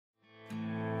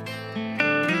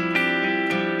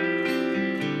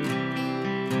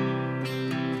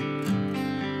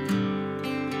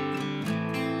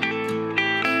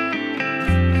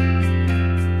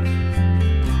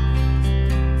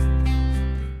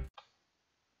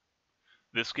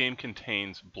This game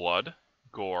contains blood,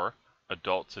 gore,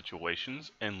 adult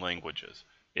situations, and languages.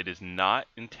 It is not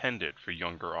intended for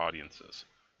younger audiences.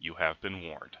 You have been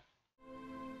warned.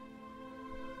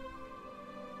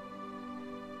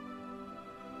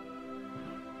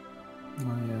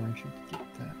 Oh yeah, I should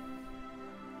get that.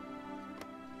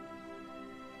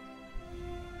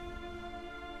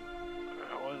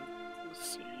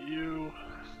 Let's see you.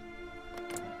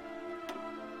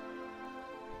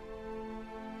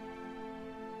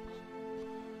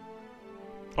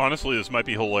 Honestly, this might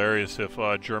be hilarious if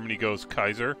Germany goes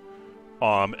Kaiser,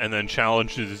 and then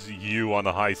challenges you on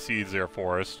the high seas there,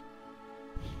 Forrest.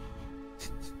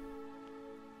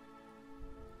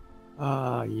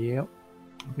 Yep. It'll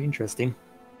be interesting.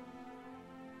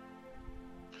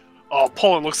 Oh,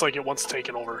 Poland looks like it wants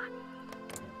taken over.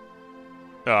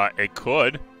 It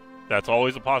could. That's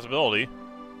always a possibility.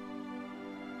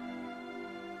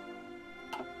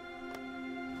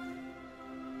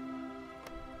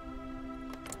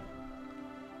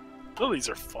 Oh, these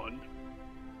are fun.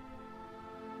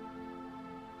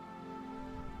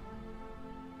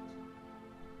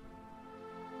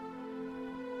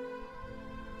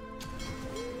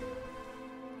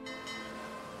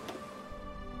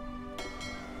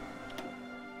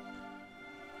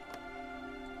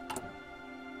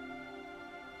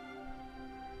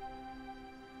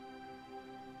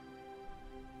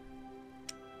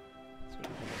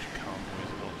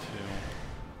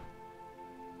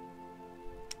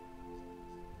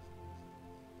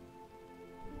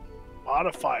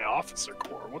 Modify Officer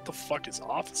Corps. What the fuck is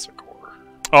Officer Corps?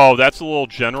 Oh, that's a little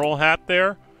general hat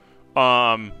there.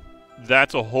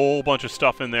 That's a whole bunch of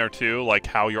stuff in there too, like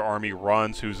how your army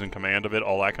runs, who's in command of it,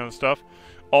 all that kind of stuff.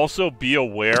 Also, be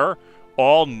aware,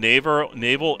 all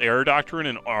naval air doctrine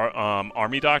and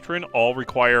army doctrine all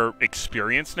require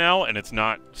experience now, and it's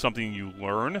not something you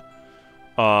learn,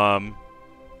 kind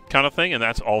of thing, and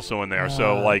that's also in there.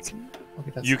 So, like,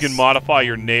 okay, you can modify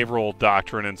your naval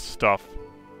doctrine and stuff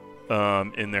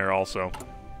in there also.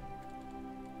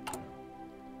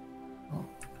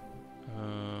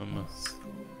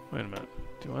 Wait a minute.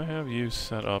 Do I have you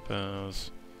set up as...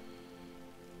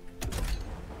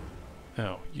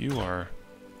 Oh, you are...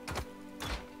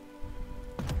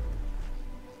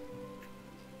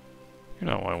 You're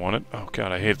not what I wanted. Oh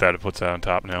god, I hate that it puts that on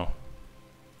top now.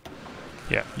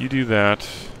 Yeah, you do that.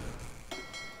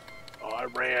 Oh, I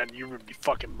ran. You would be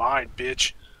fucking mine,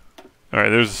 bitch.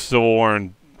 Alright, there's a civil war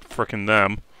in frickin'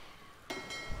 them.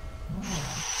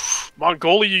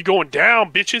 Mongolia, you going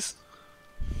down, bitches?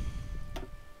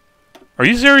 Are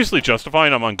you seriously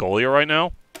justifying on Mongolia right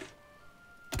now?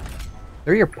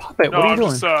 They're your puppet. No, what are you I'm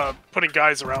doing? just putting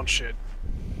guys around shit.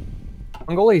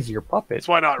 Mongolia's your puppet.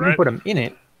 So why not, You right? put them in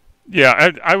it.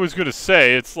 Yeah, I was gonna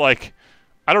say, it's like...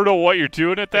 I don't know what you're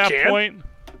doing at that point.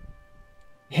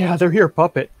 Yeah, they're your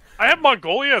puppet. I have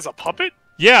Mongolia as a puppet?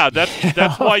 Yeah,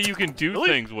 that's why you can do Really?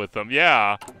 things with them,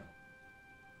 yeah.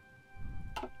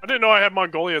 I didn't know I had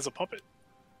Mongolia as a puppet.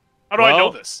 How do I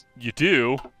know this? You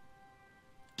do.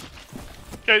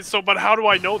 Okay, so, but how do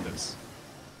I know this?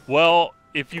 Well,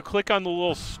 if you click on the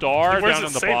little star Where does down it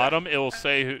on the say that? bottom, it will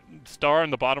say star in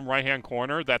the bottom right-hand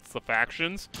corner. That's the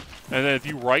factions. And then if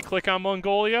you right-click on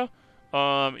Mongolia,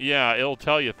 yeah, it'll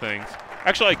tell you things.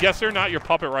 Actually, I guess they're not your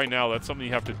puppet right now. That's something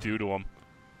you have to do to them.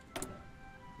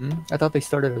 I thought they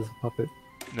started as a puppet.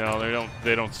 No, they don't.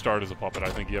 They don't start as a puppet. I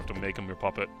think you have to make them your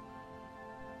puppet.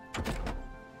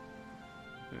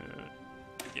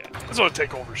 Yeah. I just want to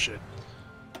take over shit.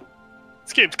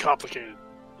 This game's complicated.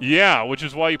 Yeah, which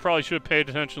is why you probably should have paid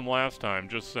attention last time.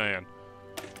 Just saying.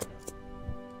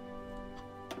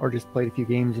 Or just played a few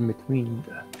games in between.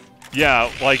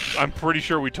 Yeah, like, I'm pretty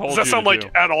sure we told you Does that sound to like do.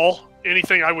 at all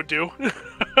anything I would do?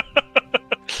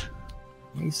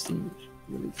 They seem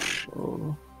really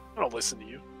slow. I don't listen to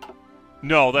you.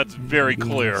 No, that's very Being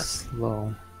clear.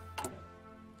 Slow.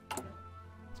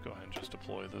 Let's go ahead and just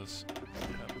deploy this.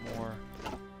 Have more.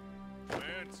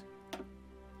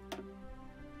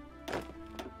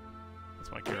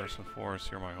 That's my garrison force.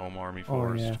 You're my home army Oh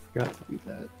force. yeah, I forgot to do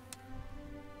that.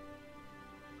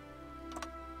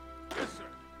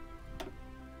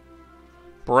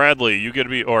 Bradley, you get to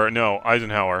be, or no,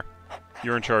 Eisenhower.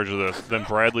 You're in charge of this. Then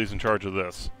Bradley's in charge of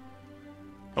this.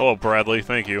 Hello, Bradley.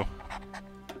 Thank you.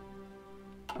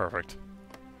 Perfect.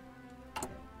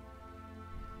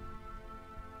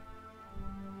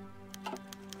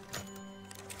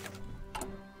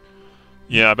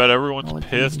 Yeah, I bet everyone's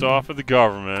pissed off at the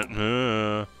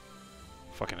government.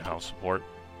 Fucking house support.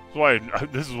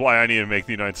 This is why I need to make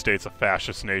the United States a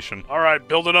fascist nation. All right,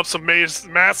 building up some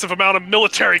massive amount of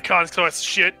military conquest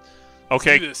shit. Let's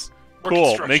Okay, do this.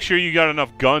 cool. Make sure you got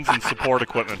enough guns and support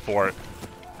equipment for it.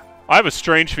 I have a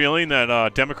strange feeling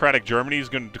that democratic Germany is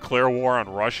going to declare war on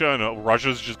Russia, and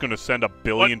Russia's just going to send 1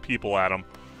 billion people at them.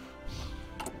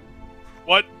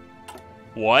 What?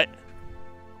 What?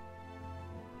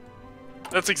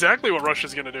 That's exactly what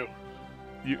Russia's gonna do.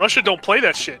 Russia don't play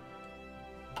that shit.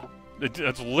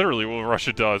 That's literally what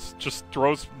Russia does.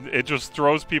 It just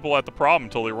throws people at the problem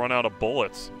until they run out of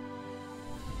bullets.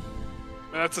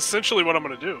 That's essentially what I'm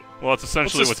gonna do. Well, that's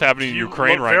essentially what's happening in You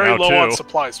Ukraine look right very now, low too. on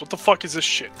supplies. What the fuck is this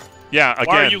shit? Yeah, again,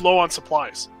 Why are you low on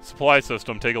supplies? supply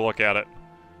system, take a look at it.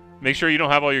 Make sure you don't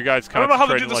have all your guys I don't know how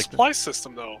to do concentrated the like... supply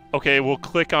system though. Okay, we'll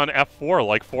click on F4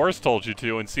 like Forrest told you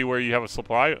to and see where you have a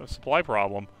supply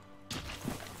problem.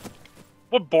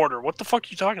 What border? What the fuck are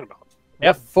you talking about?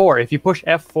 F4. If you push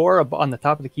F4 on the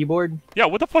top of the keyboard, Yeah,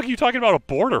 what the fuck are you talking about a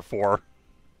border for?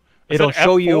 I it'll said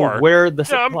show you F4. where the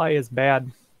Yeah, supply is bad.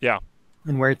 Yeah.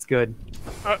 And where it's good.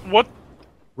 What?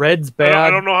 Red's bad. I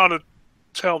don't know how to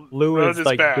tell. Blue Red is,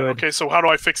 like, bad. good. Okay, so how do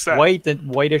I fix that? White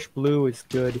and whitish blue is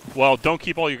good. Well, don't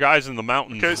keep all your guys in the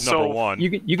mountains, Okay, number so one.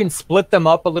 You can split them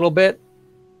up a little bit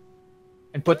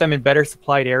and put them in better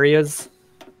supplied areas.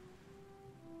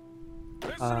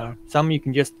 Some you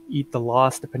can just eat the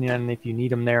loss depending on if you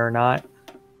need them there or not.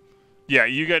 Yeah,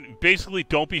 you get basically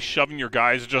don't be shoving your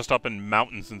guys just up in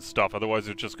mountains and stuff, otherwise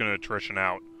they're just going to attrition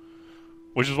out.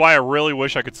 Which is why I really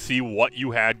wish I could see what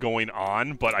you had going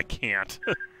on, but I can't.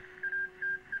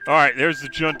 Alright, there's the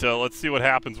junta. Let's see what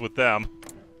happens with them.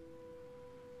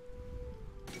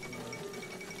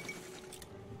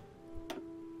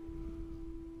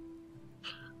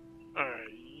 Alright,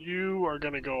 you are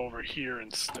gonna go over here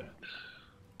instead.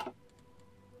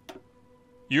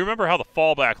 You remember how the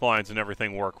fallback lines and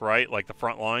everything work, right? Like the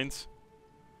front lines?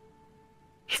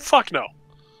 Fuck no.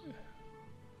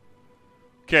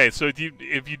 Okay, so if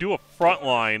you do a front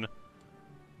line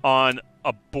on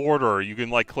a border, you can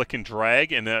like click and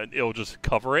drag and it'll just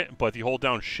cover it, but if you hold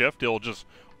down shift, it'll just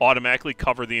automatically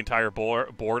cover the entire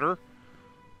border.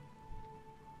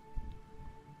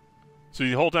 So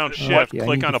you hold down shift, yeah, I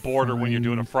click need on to a border when you're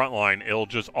doing a find- front line, it'll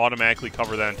just automatically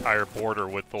cover that entire border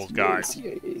with those guys.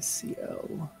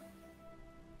 CACL.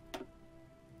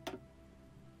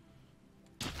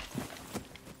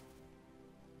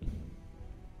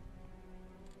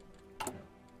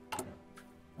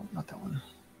 Oh, not that one.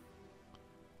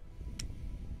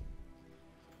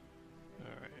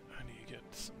 Alright, I need to get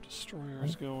some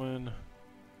destroyers going.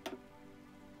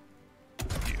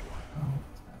 You. Oh,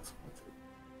 that's what's it.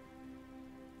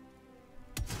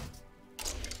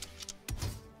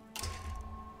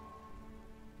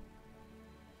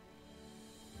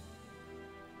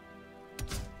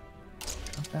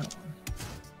 Not that one.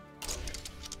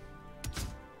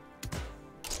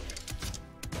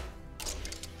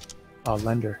 Oh,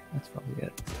 lender. That's probably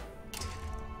it.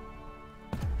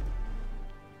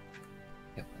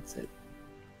 Yep, that's it.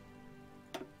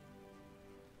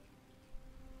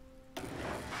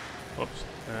 Whoops,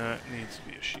 that needs to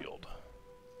be a shield.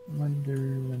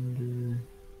 Lender.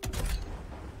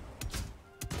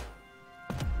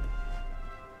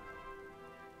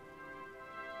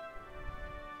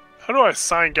 How do I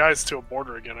assign guys to a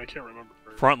border again? I can't remember.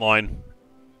 Front line.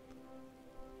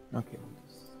 Okay.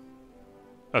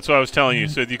 That's what I was telling you.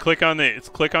 So if you click on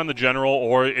the general,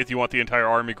 or if you want the entire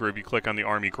army group, you click on the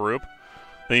army group.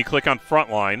 Then you click on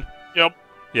front line. Yep.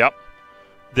 Yep.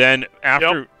 Then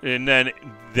after, and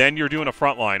then you're doing a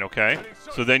front line, okay?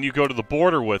 So then you go to the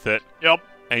border with it. Yep.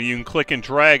 And you can click and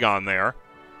drag on there,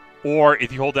 or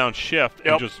if you hold down shift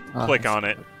and just click on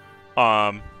it,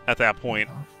 at that point,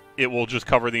 it will just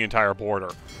cover the entire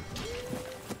border.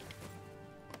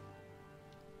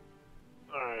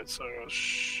 Alright, so I go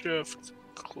shift,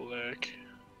 click.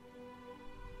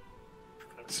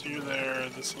 I see you there.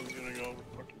 This one's gonna go over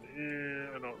fucking here.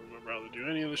 I don't remember how to do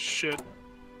any of this shit.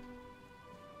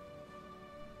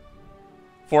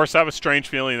 Force, I have a strange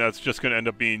feeling that's just going to end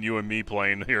up being you and me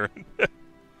playing here.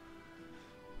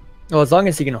 Well, as long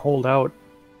as he can hold out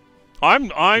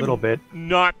I'm a little bit.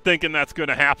 not thinking that's going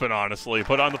to happen, honestly.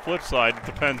 But on the flip side, it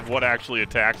depends what actually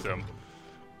attacks him.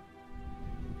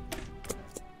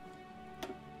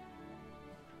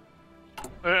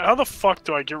 How the fuck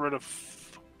do I get rid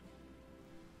of...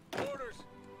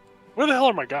 Where the hell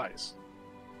are my guys?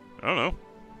 I don't know.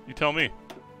 You tell me.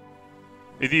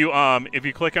 If you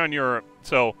click on your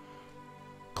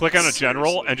click on a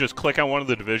general Seriously? and just click on one of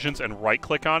the divisions and right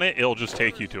click on it, it'll just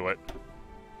take you to it.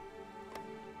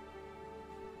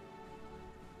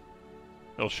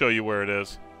 It'll show you where it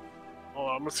is. Hold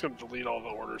on, I'm just gonna delete all the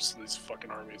orders to these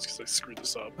fucking armies because I screwed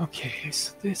this up. Okay,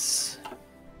 so this.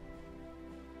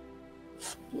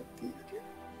 Split these again.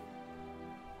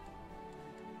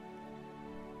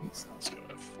 Let's go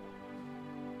F4.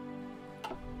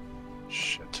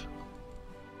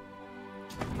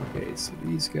 Okay, so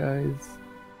these guys.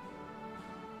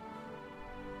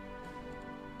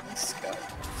 This guy.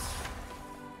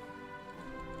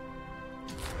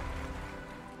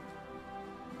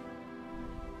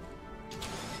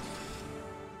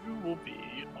 You will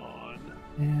be on.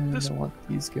 And This I want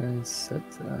these guys set.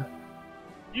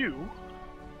 You.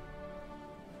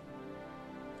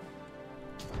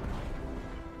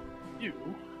 You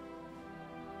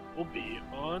will be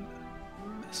on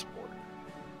this board.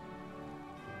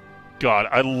 God,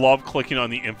 I love clicking on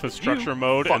the infrastructure You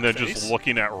mode and then just fuckface.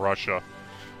 looking at Russia.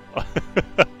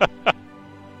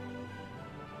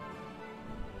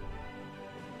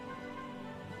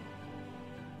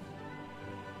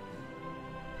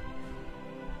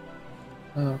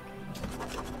 Okay.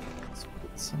 Let's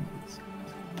put some of these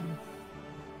guys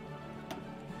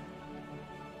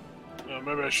in.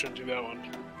 Maybe I shouldn't do that one.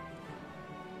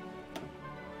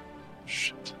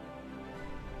 Shit.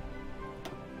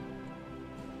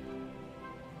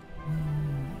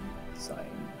 Sign.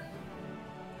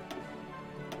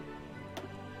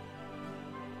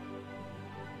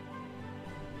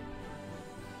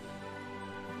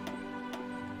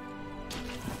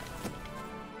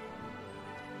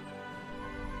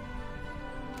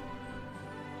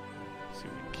 See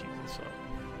if we can keep this up.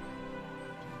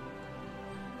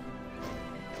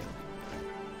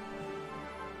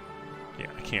 Yeah,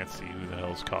 I can't see who the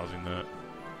hell's causing that.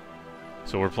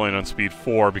 So we're playing on speed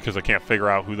 4 because I can't figure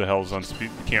out who the hell's on speed.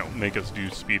 Can't make us do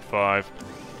speed 5.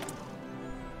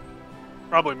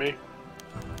 Probably me.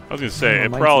 I was gonna say Oh,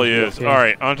 it mine probably seems is. to be okay. All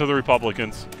right, on to the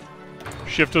Republicans.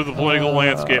 Shift to the political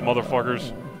landscape,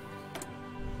 motherfuckers.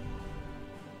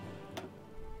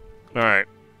 All right.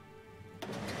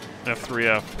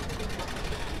 F3F.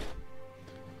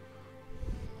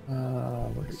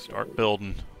 Where did it Start go?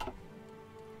 building.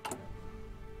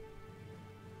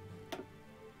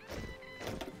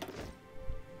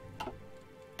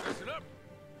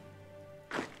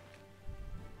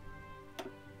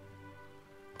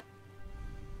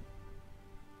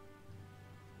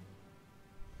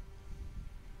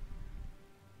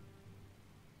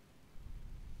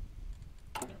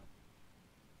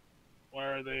 Why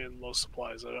are they in low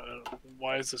supplies? I don't,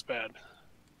 why is this bad?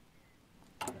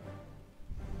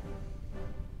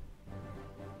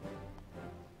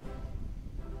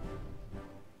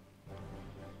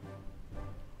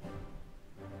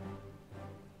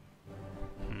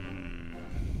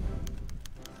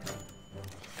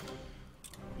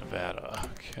 Nevada.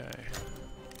 Okay.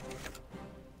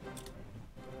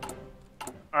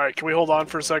 Alright, can we hold on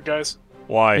for a sec, guys?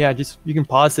 Why? Yeah, just you can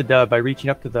pause it by reaching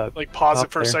up to the. Like, pause Top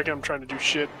it for a there. second. I'm trying to do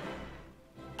shit.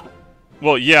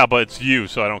 Well, yeah, but it's you,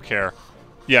 so I don't care.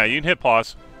 Yeah, you can hit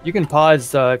pause. You can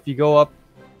pause if you go up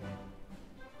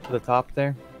to the top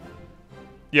there.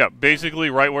 Yeah, basically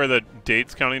right where the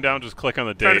date's counting down, just click on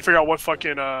the Trying to date. figure out what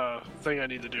fucking thing I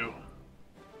need to do.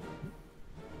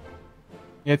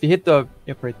 Yeah, if you hit the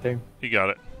right there. You got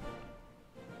it.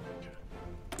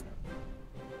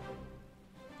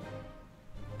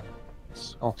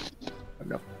 Oh, I have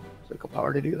enough physical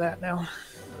power to do that now.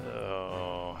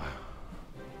 Oh.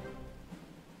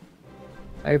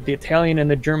 I have the Italian and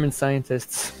the German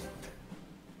scientists.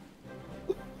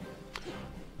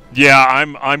 Yeah,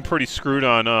 I'm pretty screwed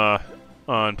on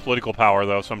political power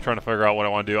though, so I'm trying to figure out what I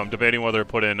want to do. I'm debating whether to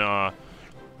put in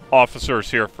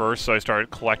officers here first, so I start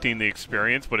collecting the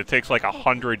experience, but it takes like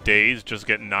 100 days just to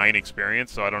get 9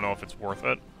 experience, so I don't know if it's worth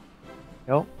it.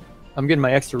 Nope. I'm getting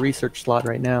my extra research slot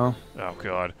right now. Oh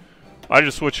god. I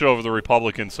just switched over to the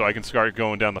Republicans so I can start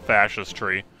going down the fascist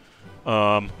tree.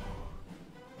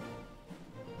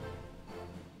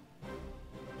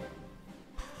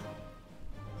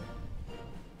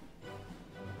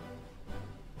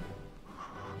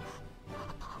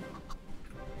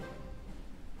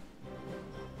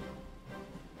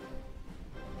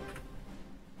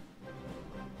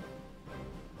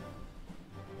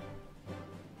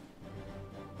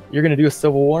 You're gonna do a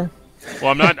civil war?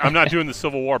 Well, I'm not doing the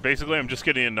Civil War. Basically, I'm just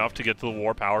getting enough to get to the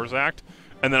War Powers Act,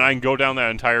 and then I can go down that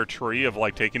entire tree of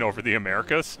like taking over the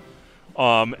Americas,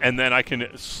 and then I can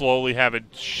slowly have it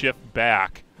shift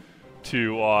back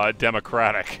to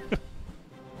democratic.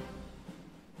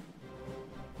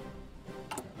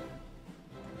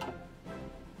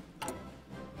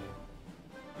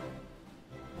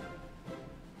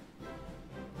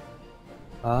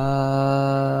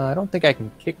 I don't think I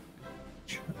can kick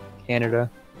Canada.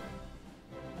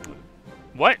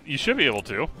 What? You should be able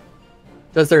to.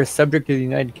 Does they're a subject to the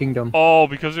United Kingdom? Oh,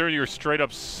 because they're your straight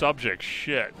up subject.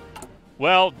 Shit.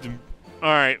 Well, all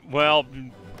right. Well,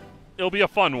 it'll be a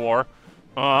fun war.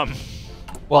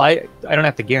 Well, I don't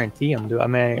have to guarantee them, do I? I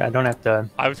mean, I don't have to.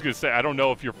 I was gonna say I don't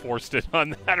know if you're forced in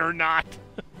on that or not.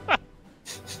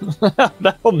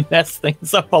 That'll mess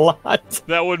things up a lot.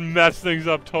 That would mess things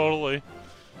up totally.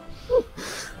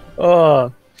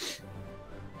 Oh,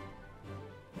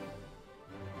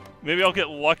 Maybe I'll get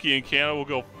lucky and Canada will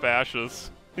go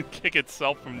fascist and kick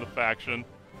itself from the faction.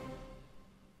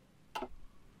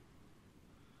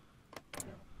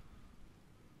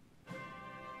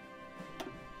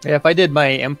 yeah. If I did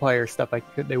my Empire stuff,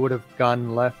 they would have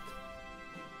gone left.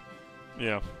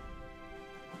 Yeah.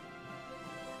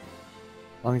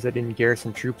 As long as I didn't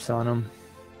garrison troops on them.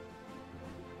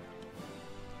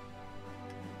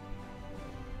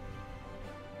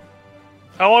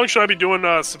 How long should I be doing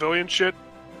civilian shit?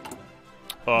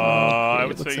 I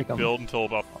would looks say like I'm- build until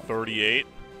about 38.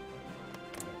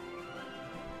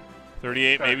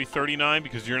 38, Okay. maybe 39,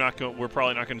 because we're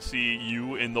probably not going to see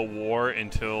you in the war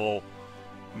until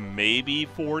maybe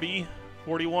 40,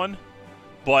 41.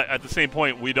 But at the same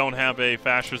point, we don't have a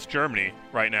fascist Germany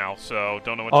right now, so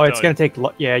don't know what Oh, to it's tell gonna take.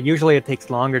 Yeah, usually it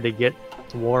takes longer to get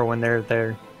to war when they're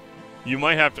there. you. You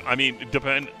might have to. I mean,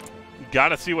 depend.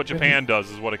 Gotta see what Japan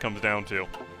does, is what it comes down to.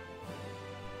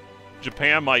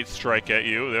 Japan might strike at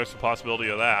you. There's a possibility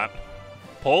of that.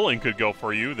 Poland could go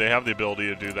for you. They have the ability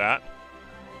to do that.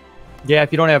 Yeah,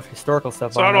 if you don't have historical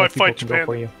stuff, So on, how do I other people fight can Japan? go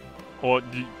for you. Well,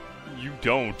 you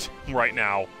don't right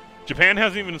now. Japan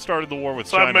hasn't even started the war with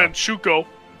So China. I meant Shuko.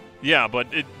 Yeah, but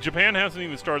Japan hasn't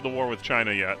even started the war with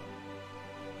China yet.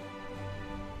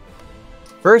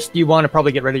 First, you want to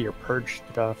probably get rid of your purge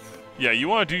stuff. Yeah, you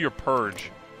want to do your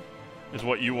purge, is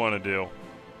what you want to do.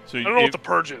 So I don't know what the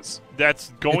purge is. that's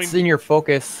going. It's in your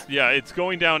focus. Yeah, it's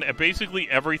going down at basically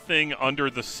everything under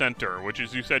the center, which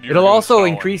is you said you're. It'll doing also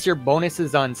Stalin. increase your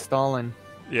bonuses on Stalin.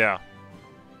 Yeah.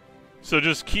 So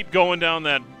just keep going down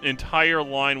that entire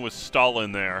line with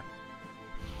Stalin there,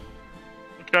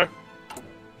 Okay.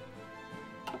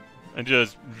 and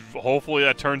just hopefully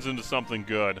that turns into something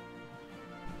good.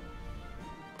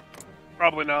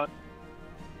 Probably not.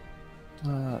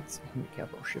 Let's see, how many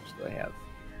capital ships do I have?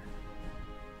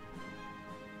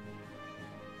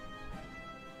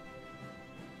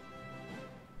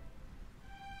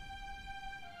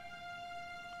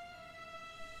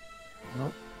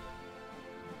 Nope.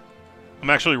 I'm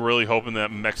actually really hoping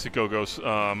that Mexico goes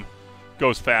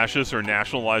fascist or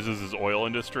nationalizes its oil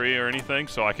industry or anything,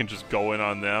 so I can just go in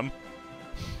on them.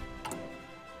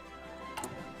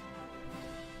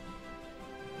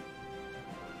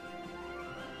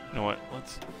 You know what?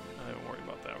 I don't worry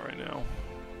about that right now.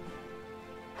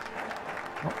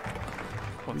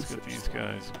 Let's get these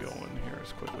guys going here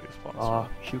as quickly as possible. Oh,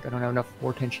 shoot, I don't have enough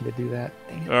war tension to do that.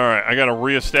 Dang it. Alright, I gotta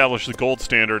reestablish the gold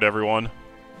standard, everyone.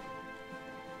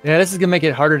 Yeah, this is gonna make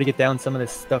it harder to get down some of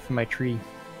this stuff in my tree.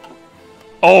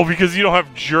 Oh, because you don't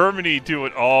have Germany do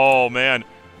it. Oh, man.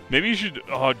 Maybe you should...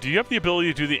 do you have the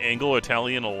ability to do the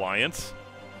Anglo-Italian alliance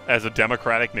as a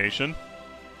democratic nation?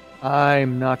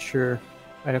 I'm not sure.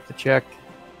 I'd have to check.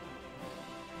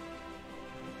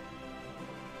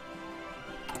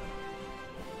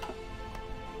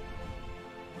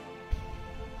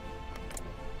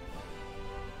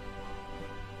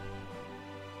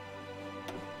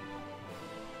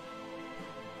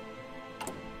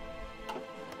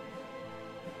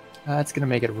 That's gonna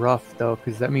make it rough though,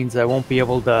 because that means I won't be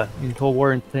able to. Until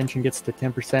war intention gets to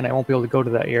 10%, I won't be able to go to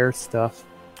the air stuff.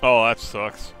 Oh, that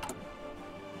sucks.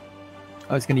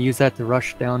 I was gonna use that to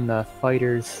rush down the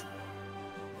fighters.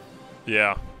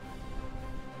 Yeah.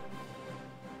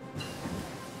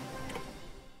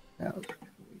 Oh,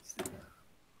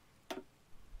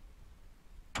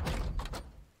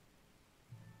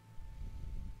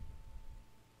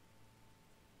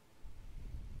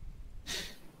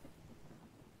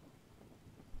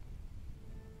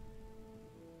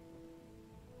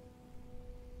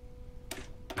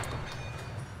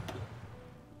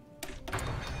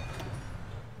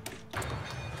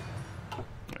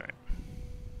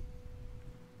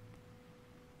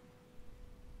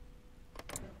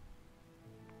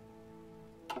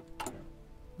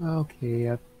 Alright.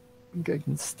 okay, I think I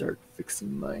can start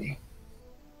fixing my.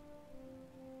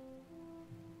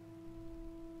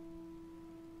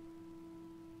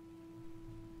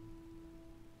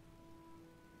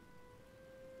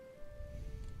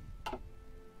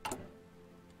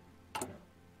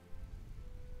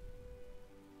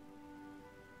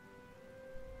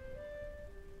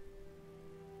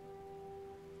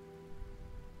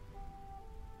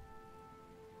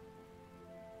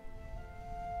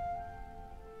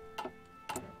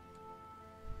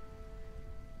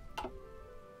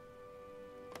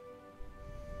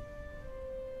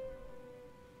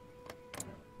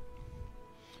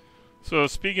 So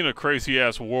speaking of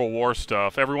crazy-ass World War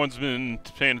stuff, everyone's been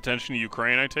paying attention to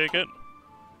Ukraine, I take it?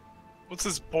 What's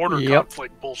this border Yep.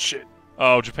 conflict bullshit?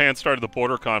 Oh, Japan started the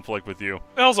border conflict with you.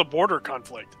 The hell's a border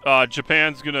conflict?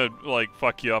 Japan's gonna, like,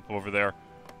 fuck you up over there.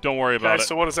 Don't worry about Okay, it.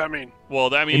 so what does that mean? Well,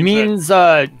 that means It means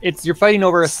it's you're fighting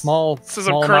over a small Says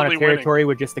I'm amount currently of territory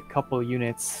with just a couple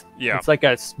units. Yeah. It's like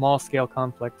a small scale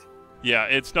conflict. yeah,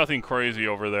 it's nothing crazy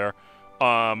over there.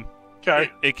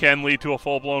 Okay. It can lead to a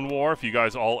full-blown war if you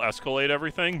guys all escalate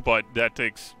everything, but that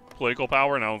takes political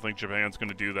power, and I don't think Japan's going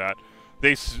to do that.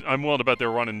 I'm willing to bet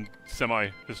they're running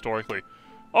semi-historically.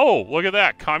 Oh, look at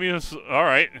that. Communist... All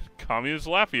right. Communist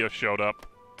Latvia showed up.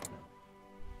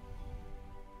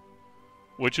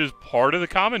 Which is part of the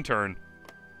Comintern.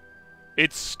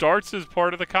 It starts as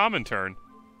part of the Comintern.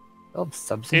 Oh,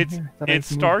 subs in here? I thought I It removed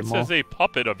starts them all. as a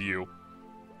puppet of you.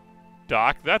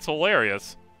 Doc, that's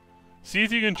hilarious. See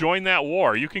if you can join that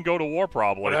war. You can go to war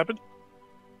probably. What happened?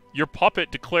 Your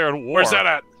puppet declared war. Where's that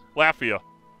at? Latvia.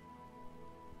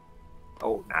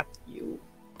 Oh, not you.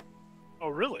 Oh,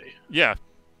 really? Yeah.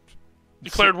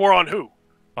 Declared war on who?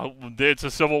 It's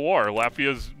a civil war.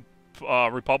 Latvia's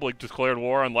republic declared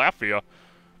war on Latvia.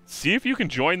 See if you can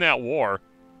join that war.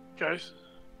 Okay.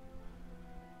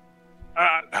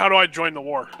 How do I join the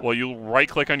war? Well, you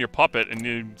right-click on your puppet and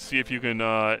you see if you can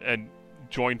and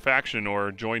join faction or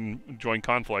join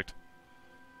conflict.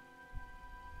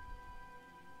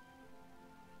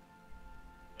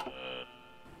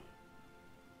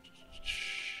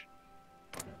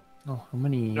 Oh, how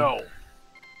many? No,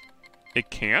 It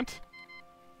can't?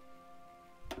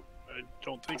 I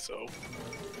don't think so.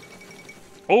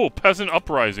 Oh, peasant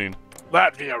uprising.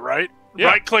 Latvia, right? Yeah.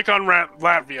 Right click on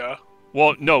Latvia.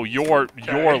 Well, no, your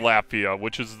Latvia,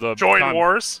 which is the Join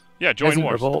wars. Yeah, join Peasant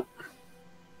wars. revolt.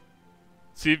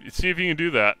 See if you can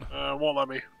do that. It won't let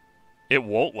me. It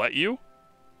won't let you?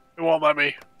 It won't let me.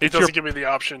 It It's doesn't your- give me the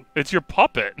option. It's your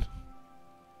puppet.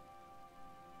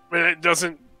 I mean, it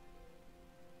doesn't.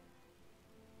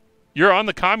 You're on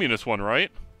the communist one, right?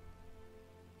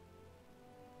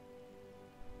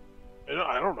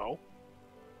 I don't know.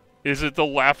 Is it the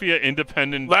Latvia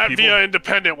independent Latvia people?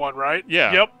 independent one, right?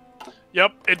 Yeah.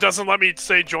 Yep. It doesn't let me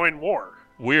say join war.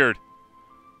 Weird.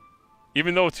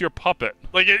 Even though it's your puppet.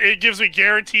 Like it gives me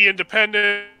guarantee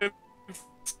independence.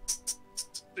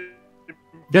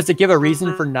 Does it give a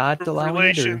reason for not allowing it? Or?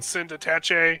 Relations and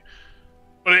attache.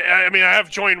 But I mean, I have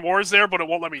joined wars there, but it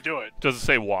won't let me do it. Does it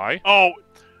say why? Oh,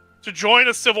 to join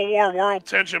a civil war, world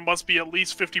tension must be at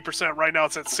least 50%. Right now,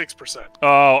 it's at 6%.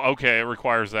 Oh, okay. It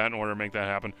requires that in order to make that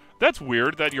happen. That's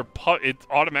weird that it's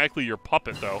automatically your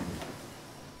puppet, though.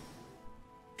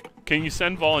 Can you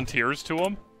send volunteers to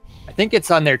them? I think it's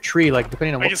on their tree. Like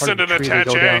depending on I what can part of send the an tree they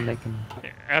go attaché. down, they can.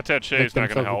 Attaché make is not going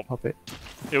to themselves a help. Puppet.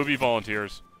 It would be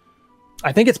volunteers.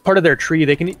 I think it's part of their tree.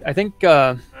 They can. I think.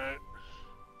 No,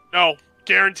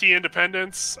 guarantee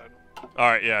independence. All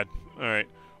right, yeah. All right.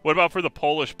 What about for the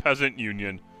Polish Peasant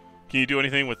Union? Can you do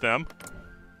anything with them?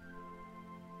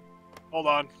 Hold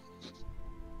on.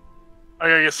 I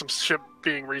gotta get some shit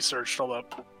being researched. Hold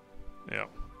up. Yeah.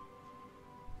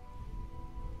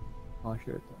 Oh,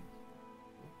 sure.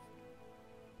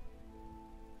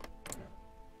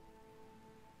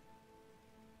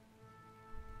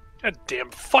 God damn,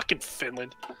 fucking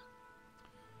Finland.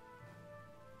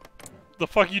 The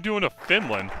fuck you doing to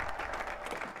Finland?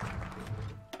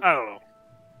 I don't know.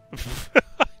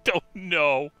 I don't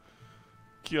know.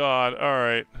 God,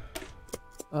 alright.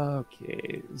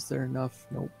 Okay. Is there enough?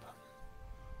 Nope.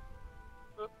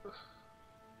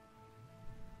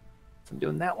 I'm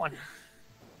doing that one.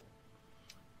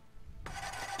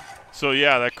 So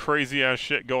yeah, that crazy ass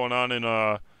shit going on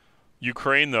in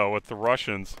Ukraine though with the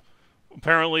Russians.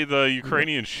 Apparently the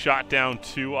Ukrainians shot down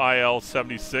 2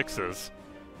 IL-76s.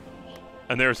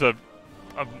 And there's a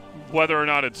whether or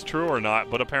not it's true or not,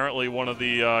 but apparently one of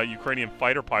the Ukrainian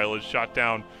fighter pilots shot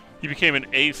down. He became an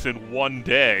ace in one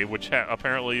day, which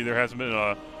apparently there hasn't been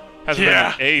been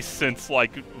an ace since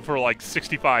for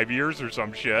 65 years or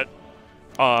some shit,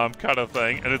 kind of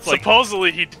thing. And it's like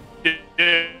supposedly he did,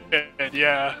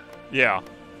 yeah. Yeah.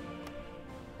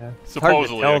 It's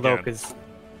Supposedly, hard to tell, though, again. because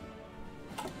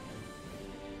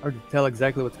hard to tell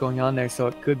exactly what's going on there. So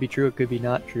it could be true, it could be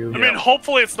not true. I mean,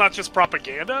 hopefully it's not just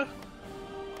propaganda.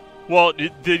 Well,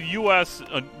 the U.S.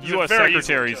 very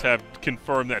secretaries easily have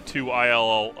confirmed that 2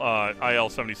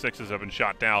 IL-76s have been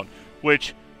shot down.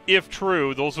 Which, if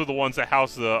true, those are the ones that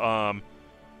house the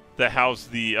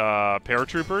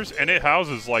paratroopers, and it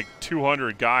houses like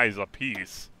 200 guys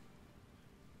apiece.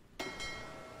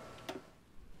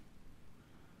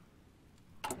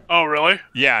 Oh, really?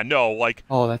 Yeah, no, like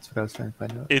Oh, that's what I was trying to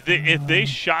find out. if they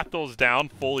shot those down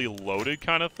fully loaded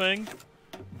kind of thing,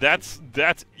 that's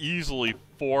easily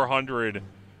 400,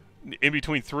 in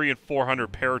between 300 and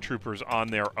 400 paratroopers on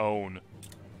their own.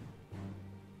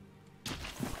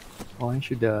 Oh, I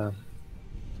should. And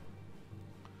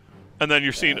then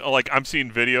you're seeing, like, I'm seeing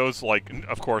videos, like,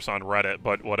 of course on Reddit,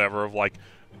 but whatever, of like,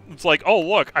 it's like, oh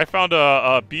look, I found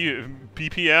a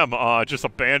BPM just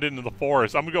abandoned in the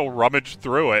forest. I'm gonna go rummage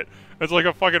through it. It's like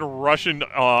a fucking Russian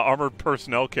armored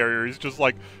personnel carrier. He's just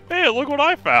like, hey, look what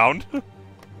I found.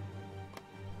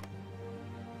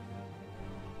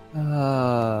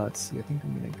 Let's see. I think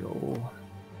I'm gonna go.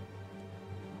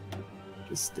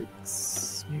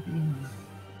 Logistics, maybe.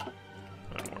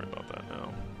 Don't worry about that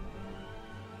now.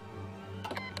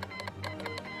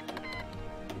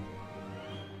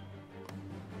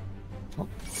 Oh,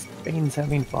 Spain's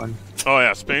having fun. Oh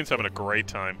yeah, Spain's having a great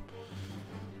time.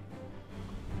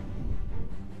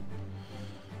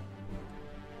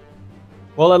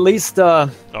 Well, at least Oh,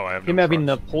 I have him no having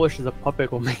trucks. the Polish as a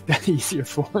puppet will make that easier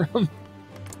for him.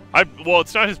 Well,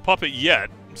 it's not his puppet yet,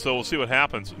 so we'll see what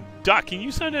happens. Doc, can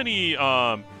you send any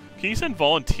can you send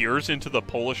volunteers into the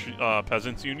Polish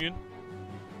Peasants Union?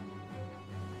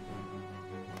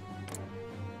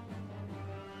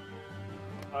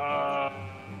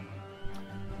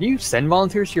 Can you send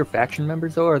volunteers to your faction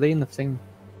members, though? Are they in the same...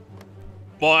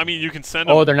 Well, I mean, you can send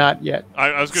them. Oh, they're not yet.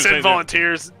 I was going to say Send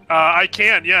volunteers. I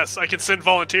can, yes. I can send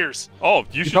volunteers. Oh, you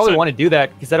You should probably send... want to do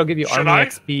that, because that'll give you Should army I?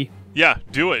 XP. Yeah,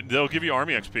 do it. They'll give you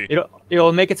Army XP.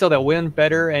 It'll make it so they'll win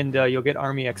better, and you'll get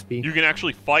army XP. You can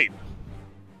actually fight.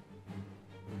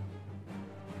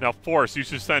 Now, Force, you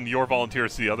should send your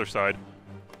volunteers to the other side.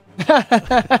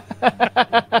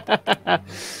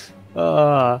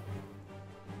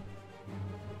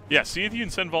 Yeah, see if you can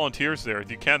send volunteers there.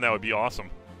 If you can, that would be awesome.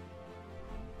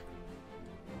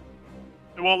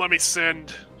 It won't let me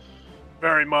send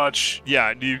very much.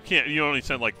 Yeah, you can't. You only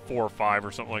send like 4 or 5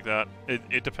 or something like that.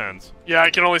 It depends. Yeah, I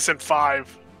can only send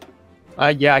 5.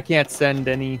 Yeah, I can't send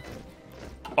any.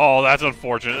 Oh, that's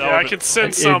unfortunate. That Yeah, I would've can send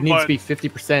It some, needs but to be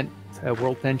 50%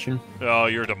 world tension. Oh,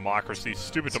 you're a democracy.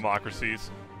 Stupid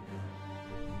democracies.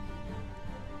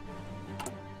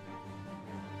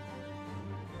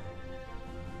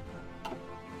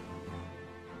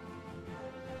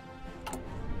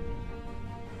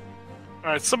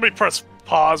 all right, somebody press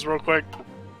pause real quick.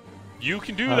 You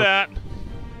can do that.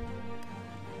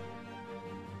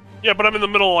 Yeah, but I'm in the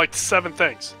middle of like 7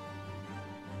 things.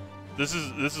 This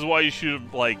is why you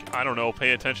should, like, I don't know,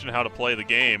 pay attention to how to play the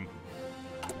game.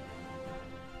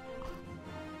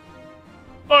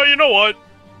 Oh, you know what?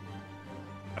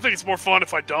 I think it's more fun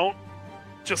if I don't,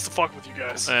 just to fuck with you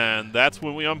guys. And that's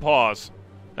when we unpause.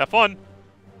 Have fun.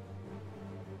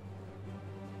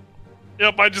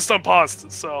 Yep, I just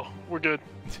unpaused, so we're good.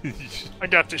 I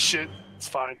got this shit. It's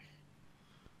fine.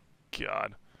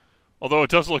 God. Although it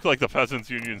does look like the Peasants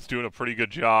Union's doing a pretty good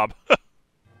job.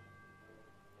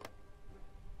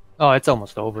 Oh, it's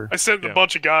almost over. I sent Yeah. a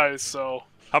bunch of guys, so...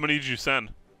 How many did you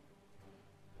send?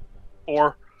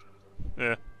 4.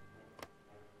 Yeah.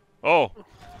 Oh.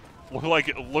 Looks like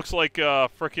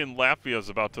frickin' Latvia's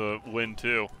about to win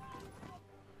too.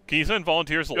 Can you send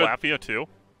volunteers to Good. Latvia too?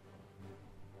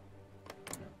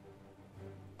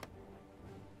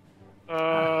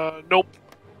 Nope.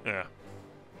 Yeah.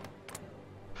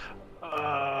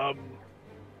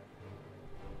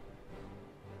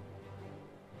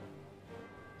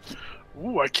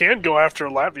 Ooh, I can go after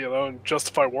Latvia, though, and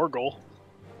justify war goal.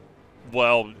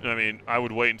 Well, I mean, I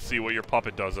would wait and see what your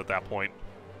puppet does at that point.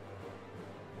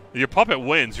 If your puppet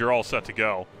wins, you're all set to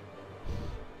go.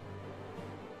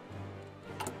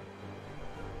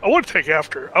 I want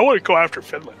to go after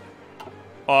Finland.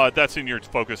 That's in your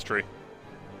focus tree.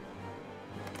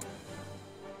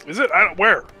 Is it?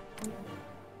 Where?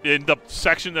 In the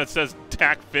section that says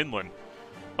attack Finland.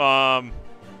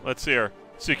 Let's see here.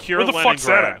 Secure Where the Leningrad. fuck's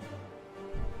that at?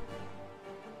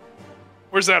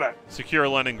 Where's that at? Secure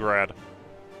Leningrad.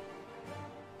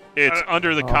 It's Uh,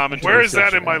 under the oh, commentary. Where is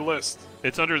that section. in my list?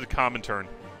 It's under the Comintern.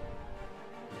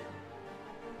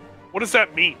 What does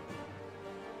that mean?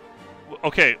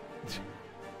 Okay.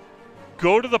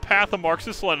 Go to the path of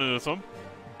Marxist-Leninism.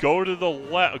 Go to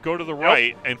the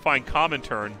right and find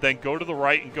Comintern. Then go to the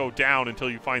right and go down until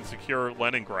you find Secure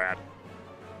Leningrad.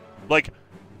 Like,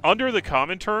 under the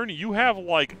Comintern, you have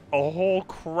like a whole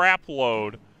crap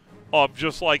load of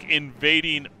just like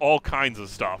invading all kinds of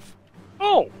stuff.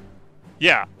 Oh,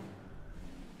 Yeah.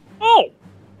 oh!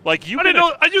 Like you I can didn't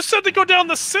know. I just said to go down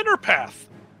the center path.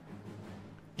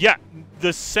 Yeah,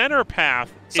 the center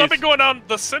path So I've is been going down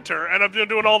the center, and I've been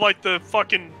doing all like the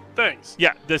fucking things.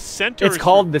 Yeah, the center. It's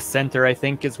called the center, I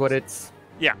think, is what it's.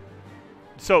 Yeah.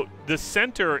 So the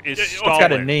center is Yeah, Stalin. It's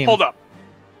got a name. Hold up.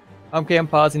 Okay, I'm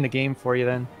pausing the game for you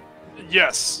then.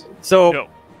 Yes. So, No,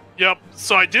 Yep.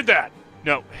 So I did that.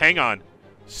 no, hang on.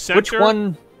 Center, which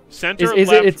one? Center, is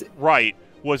left, it- right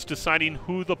was deciding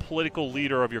who the political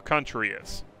leader of your country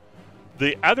is.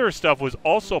 The other stuff was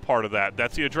also part of that.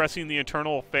 That's the addressing the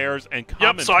internal affairs and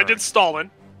Comintern. Yep. So I did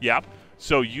Stalin. Yep.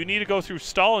 So you need to go through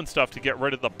Stalin stuff to get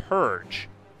rid of the purge.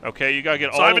 Okay, you gotta get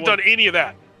all. So I haven't done any of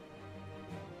that.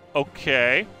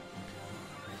 Okay.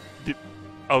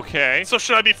 Okay. So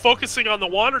should I be focusing on the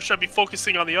one or should I be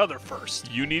focusing on the other first?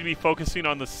 You need to be focusing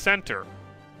on the center.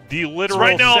 The So literal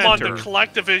right now I'm on center. the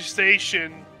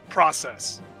collectivization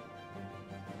process.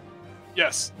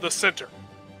 Yes, the center.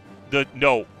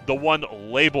 The one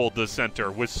labeled the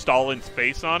center with Stalin's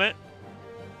face on it.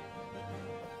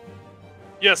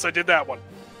 Yes, I did that one.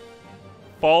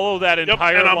 Follow that Yep,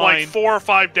 entire and I'm line. like 4 or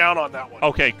 5 down on that one.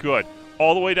 Okay, good.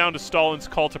 All the way down to Stalin's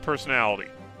cult of personality.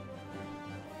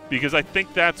 Because I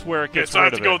think that's where it Okay, gets so I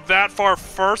have rid to of go it. that far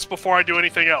first before I do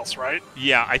anything else, right?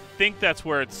 Yeah, I think that's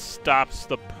where it stops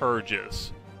the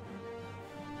purges.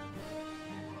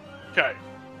 Okay.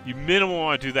 You minimum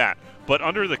want to do that. But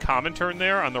under the Comintern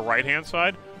there on the right-hand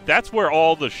side, that's where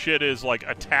all the shit is, like,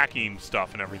 attacking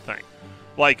stuff and everything.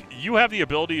 Like, you have the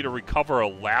ability to recover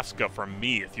Alaska from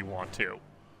me if you want to.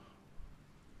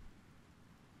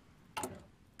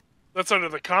 That's under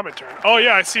the Comintern. Oh,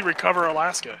 yeah, I see Recover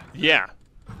Alaska. Yeah.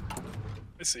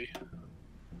 I see.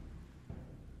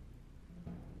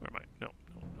 Where am I? No.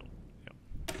 Yep.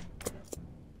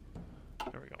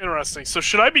 There we go. Interesting. So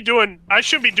should I be doing... I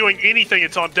shouldn't be doing anything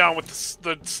until I'm down with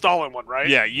the Stalin one, right?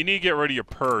 Yeah, you need to get rid of your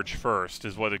purge first,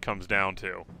 is what it comes down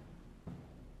to.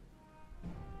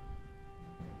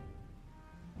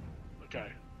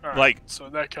 Okay. All right. Like, so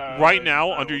that kind right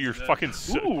now, under your fucking...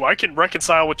 Ooh, I can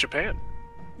reconcile with Japan.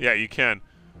 Yeah, you can.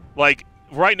 Like,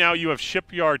 right now you have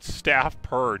shipyard staff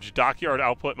purge, dockyard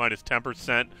output minus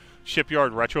 10%,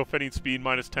 shipyard retrofitting speed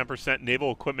minus 10%,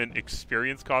 naval equipment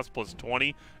experience cost plus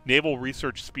 20, naval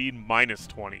research speed minus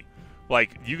 20.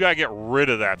 Like, you gotta get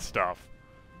rid of that stuff.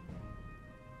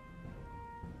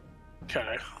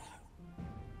 Okay.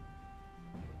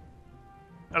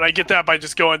 And I get that by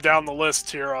just going down the list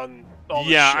here on all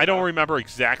this Yeah, shit, I don't huh? remember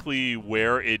exactly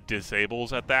where it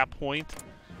disables at that point.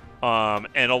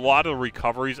 And a lot of the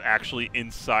recovery is actually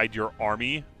inside your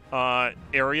army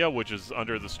area, which is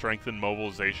under the strength and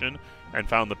mobilization, and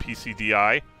found the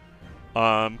PCDI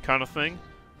kind of thing.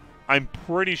 I'm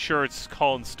pretty sure it's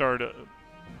called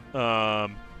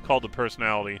called the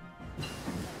personality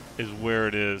is where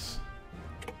it is.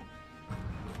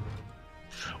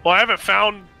 Well, I haven't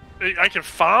found... I can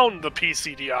found the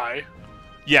PCDI.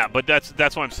 Yeah, but that's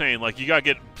what I'm saying. Like, you gotta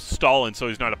get Stalin so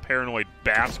he's not a paranoid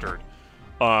bastard.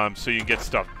 So you can get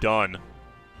stuff done,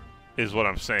 is what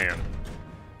I'm saying.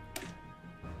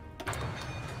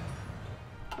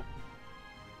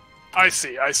 I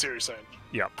see what you're saying.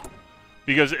 Yep.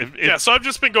 Because if Yeah, so I've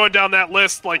just been going down that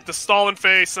list, like the Stalin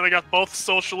face, and I got both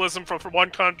socialism from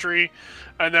one country,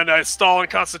 and then a Stalin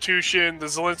Constitution, the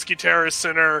Zelensky Terrorist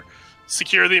Center,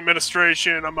 secure the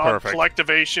administration, I'm on Perfect.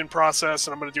 collectivization process,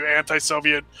 and I'm going to do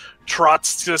anti-Soviet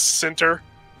Trotskyist Center.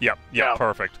 Yep, Yeah.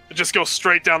 perfect. It just goes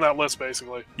straight down that list,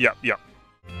 basically. Yep.